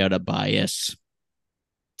just out of bias.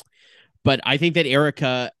 But I think that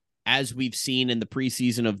Erica, as we've seen in the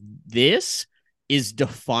preseason of this, is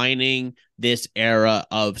defining this era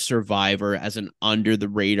of Survivor as an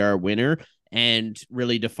under-the-radar winner, and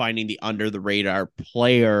really defining the under-the-radar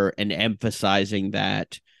player and emphasizing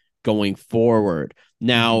that going forward.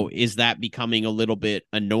 Now, is that becoming a little bit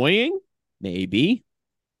annoying? Maybe.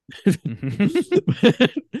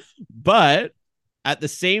 But at the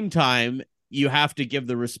same time, you have to give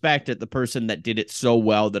the respect at the person that did it so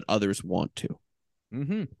well that others want to.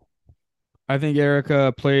 Mm-hmm. I think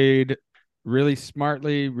Erica played really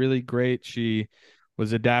smartly, really great. She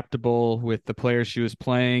was adaptable with the players she was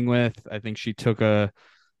playing with. I think she took a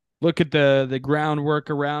look at the groundwork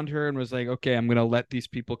around her and was like, okay, I'm going to let these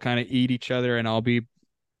people kind of eat each other, and I'll be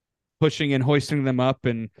pushing and hoisting them up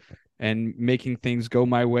and making things go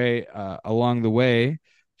my way along the way.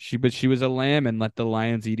 But she was a lamb and let the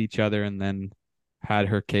lions eat each other, and then had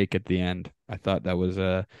her cake at the end. I thought that was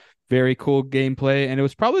a very cool gameplay, and it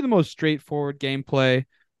was probably the most straightforward gameplay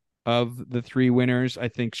of the 3 winners. I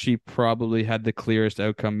think she probably had the clearest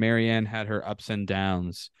outcome. Marianne had her ups and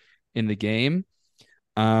downs in the game.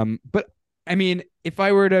 But I mean, if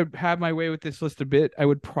I were to have my way with this list a bit, I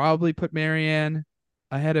would probably put Marianne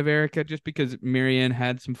ahead of Erica, just because Marianne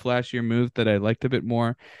had some flashier moves that I liked a bit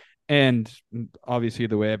more. And obviously,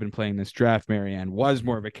 the way I've been playing this draft, Marianne was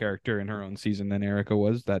more of a character in her own season than Erica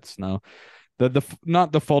was. That's the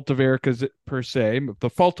not the fault of Erica's per se, but the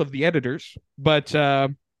fault of the editors. But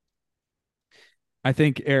I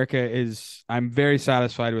think Erica is, I'm very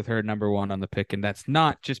satisfied with her number 1 on the pick, and that's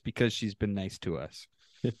not just because she's been nice to us.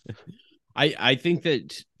 I think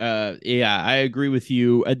that I agree with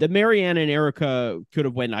you. The Marianne and Erica could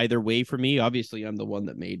have went either way for me. Obviously, I'm the one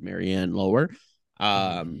that made Marianne lower.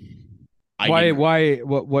 Why?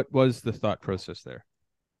 What was the thought process there?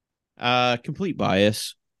 Complete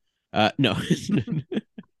bias. No.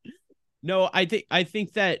 No, I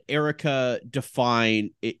think that Erica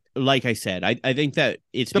defined it. Like I said, I think that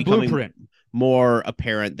it's the becoming blueprint. more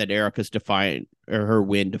apparent that Erica's defined, or her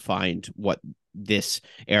win defined, what this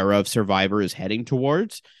era of Survivor is heading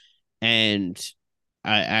towards. And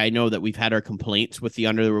I know that we've had our complaints with the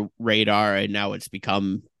under the radar, and now it's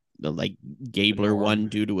become like Gabler won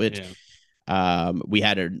due to it. Yeah. We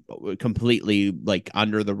had a completely like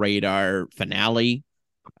under the radar finale.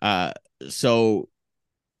 So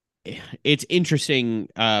it's interesting.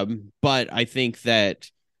 But I think that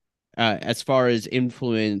as far as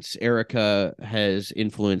influence, Erica has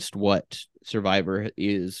influenced what Survivor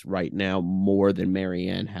is right now more than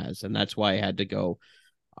Marianne has. And that's why I had to go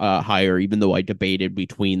higher, even though I debated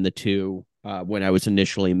between the two when I was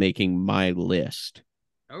initially making my list.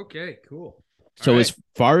 Okay, cool. So as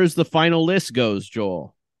far as the final list goes,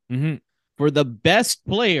 Joel, for the best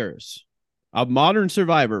players of Modern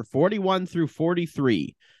Survivor, 41 through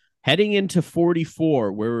 43, heading into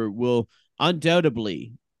 44, where we'll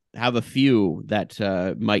undoubtedly have a few that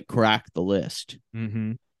might crack the list.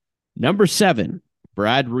 Number 7,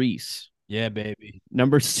 Brad Reese. Yeah, baby.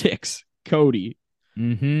 Number 6, Cody.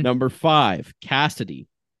 Number 5, Cassidy.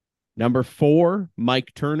 Number 4,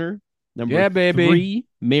 Mike Turner. Number 3,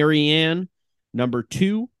 Marianne. Number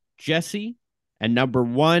 2, Jesse. And number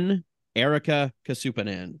 1, Erica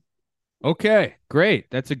Kasupanen. Okay, great.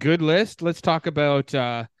 That's a good list. Let's talk about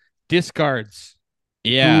discards.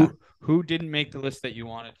 Yeah. Who didn't make the list that you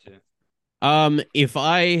wanted to? If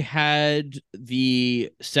I had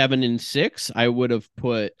the 7 and 6, I would have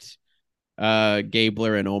put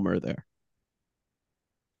Gabler and Omer there.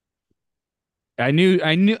 I knew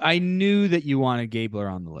that you wanted Gabler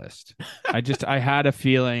on the list. I had a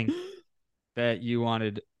feeling that you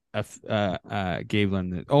wanted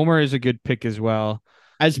Gabler. Omer is a good pick as well.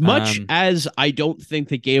 As much as I don't think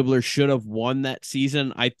that Gabler should have won that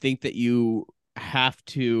season, I think that you have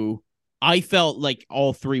to. I felt like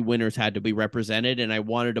all 3 winners had to be represented, and I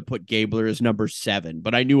wanted to put Gabler as number 7.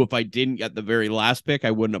 But I knew if I didn't get the very last pick,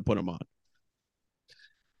 I wouldn't have put him on.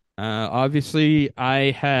 Obviously,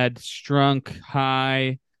 I had Strunk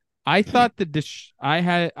high. I thought the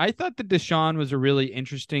Deshaun was a really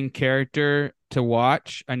interesting character to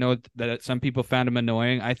watch. I know that some people found him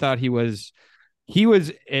annoying. I thought he was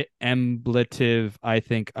emulative, I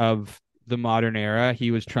think, of the modern era.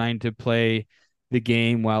 He was trying to play the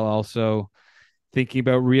game while also thinking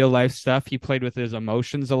about real life stuff. He played with his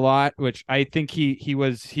emotions a lot, which I think he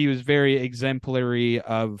was very exemplary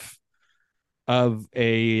of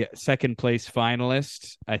a second place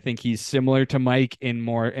finalist. I think he's similar to Mike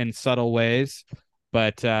in subtle ways,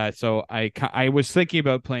 but so I was thinking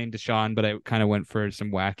about playing Deshaun, but I kind of went for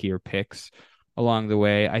some wackier picks along the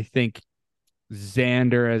way. I think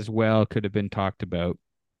Xander as well could have been talked about.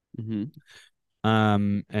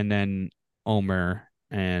 And then Omer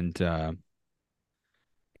and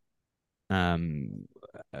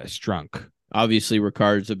Strunk. Obviously,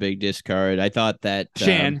 Ricard's a big discard. I thought that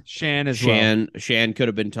Shan as well. Shan could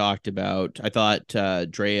have been talked about. I thought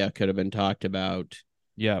Drea could have been talked about.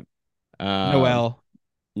 Yep. Noel.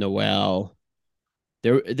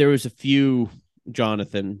 There was a few.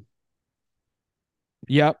 Jonathan.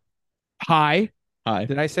 Yep. Hi. Hi.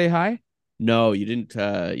 Did I say hi? No, you didn't.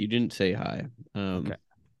 You didn't say hi. Okay.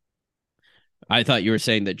 I thought you were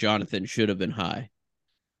saying that Jonathan should have been high.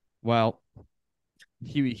 Well,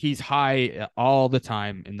 he's high all the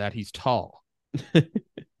time in that he's tall.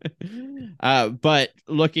 But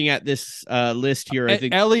looking at this list here, I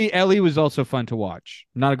think Ellie was also fun to watch.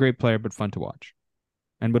 Not a great player, but fun to watch,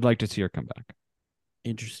 and would like to see her come back.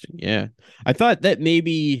 Interesting. Yeah, I thought that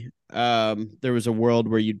maybe there was a world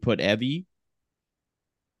where you'd put Evie.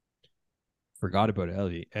 Forgot about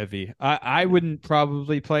Evie. I wouldn't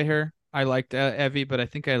probably play her. I liked Evie, but I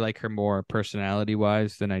think I like her more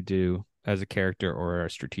personality-wise than I do as a character or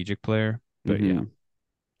a strategic player. But yeah,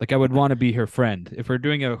 like I would want to be her friend. If we're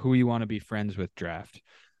doing a who you want to be friends with draft, I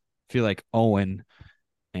feel like Owen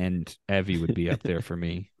and Evie would be up there for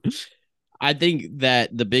me. I think that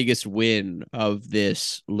the biggest win of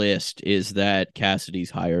this list is that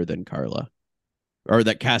Cassidy's higher than Carla, or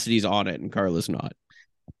that Cassidy's on it and Carla's not.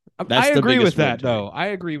 I agree with that, though. I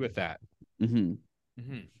agree with that.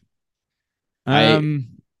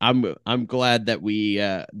 I'm glad that we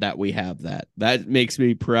have that. That makes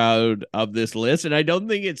me proud of this list, and I don't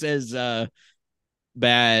think it's as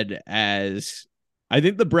bad as I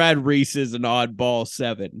think the Brad Reese is an oddball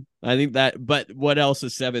 7. I think that, but what else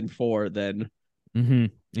is 7 for then?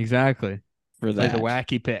 Exactly. For that, like the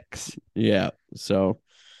wacky picks. Yeah. So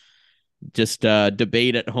just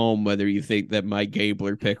debate at home whether you think that my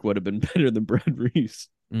Gabler pick would have been better than Brad Reese.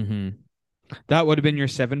 That would have been your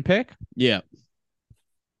 7 pick? Yeah.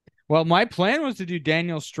 Well, my plan was to do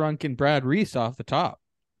Daniel Strunk and Brad Reese off the top.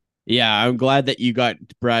 Yeah, I'm glad that you got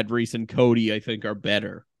Brad, Reese, and Cody. I think are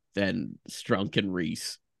better than Strunk and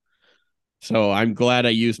Reese. So I'm glad I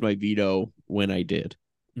used my veto when I did.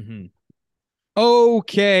 Mm-hmm.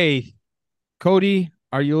 Okay, Cody,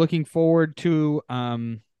 are you looking forward to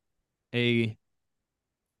a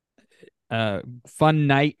fun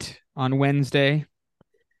night on Wednesday?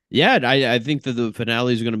 Yeah, I think that the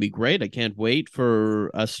finale is going to be great. I can't wait for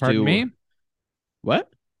us Pardon me? What?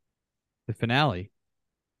 The finale.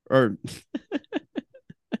 Or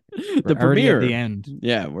the premiere. At the end.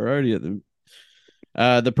 Yeah, we're already at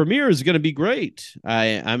the premiere is going to be great.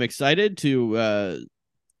 I'm excited to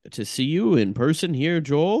see you in person here,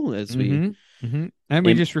 Joel, as we and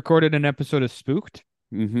we just recorded an episode of Spooked,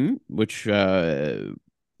 which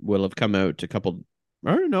will have come out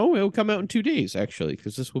it'll come out in 2 days actually,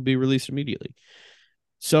 because this will be released immediately.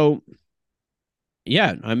 So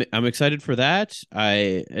yeah, I'm excited for that.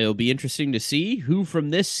 It'll be interesting to see who from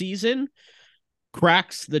this season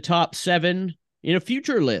cracks the top 7 in a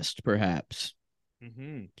future list, perhaps.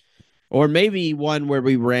 Or maybe one where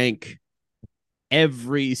we rank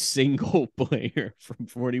every single player from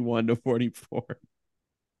 41 to 44.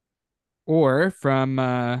 Or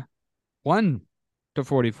from 1 to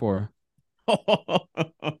 44.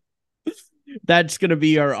 That's going to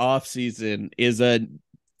be our off season, is a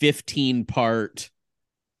 15-part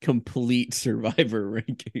complete Survivor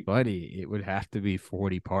ranking. Buddy, it would have to be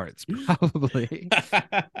 40 parts, probably.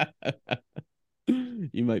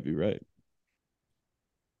 You might be right.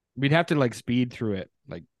 We'd have to like speed through it,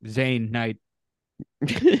 like Zayn Knight.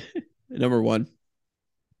 Number 1.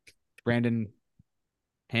 Brandon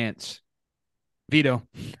Hance. Veto.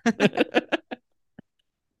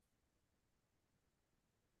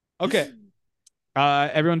 Okay.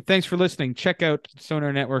 Everyone, thanks for listening. Check out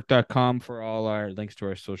sonarnetwork.com for all our links to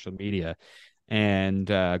our social media. And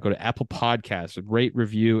go to Apple Podcasts, rate,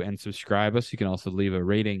 review, and subscribe us. You can also leave a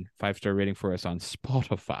rating, 5-star rating for us on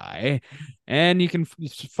Spotify. And you can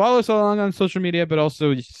follow us along on social media, but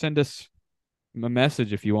also send us a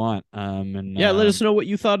message if you want. Let us know what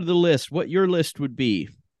you thought of the list, what your list would be.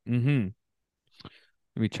 Let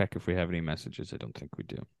me check if we have any messages. I don't think we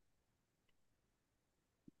do.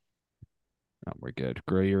 Oh, we're good.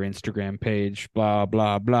 Grow your Instagram page, blah,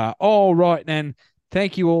 blah, blah. All right, then.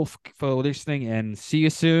 Thank you all for listening, and see you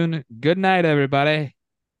soon. Good night, everybody.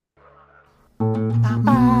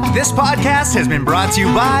 This podcast has been brought to you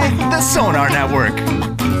by the Sonar Network.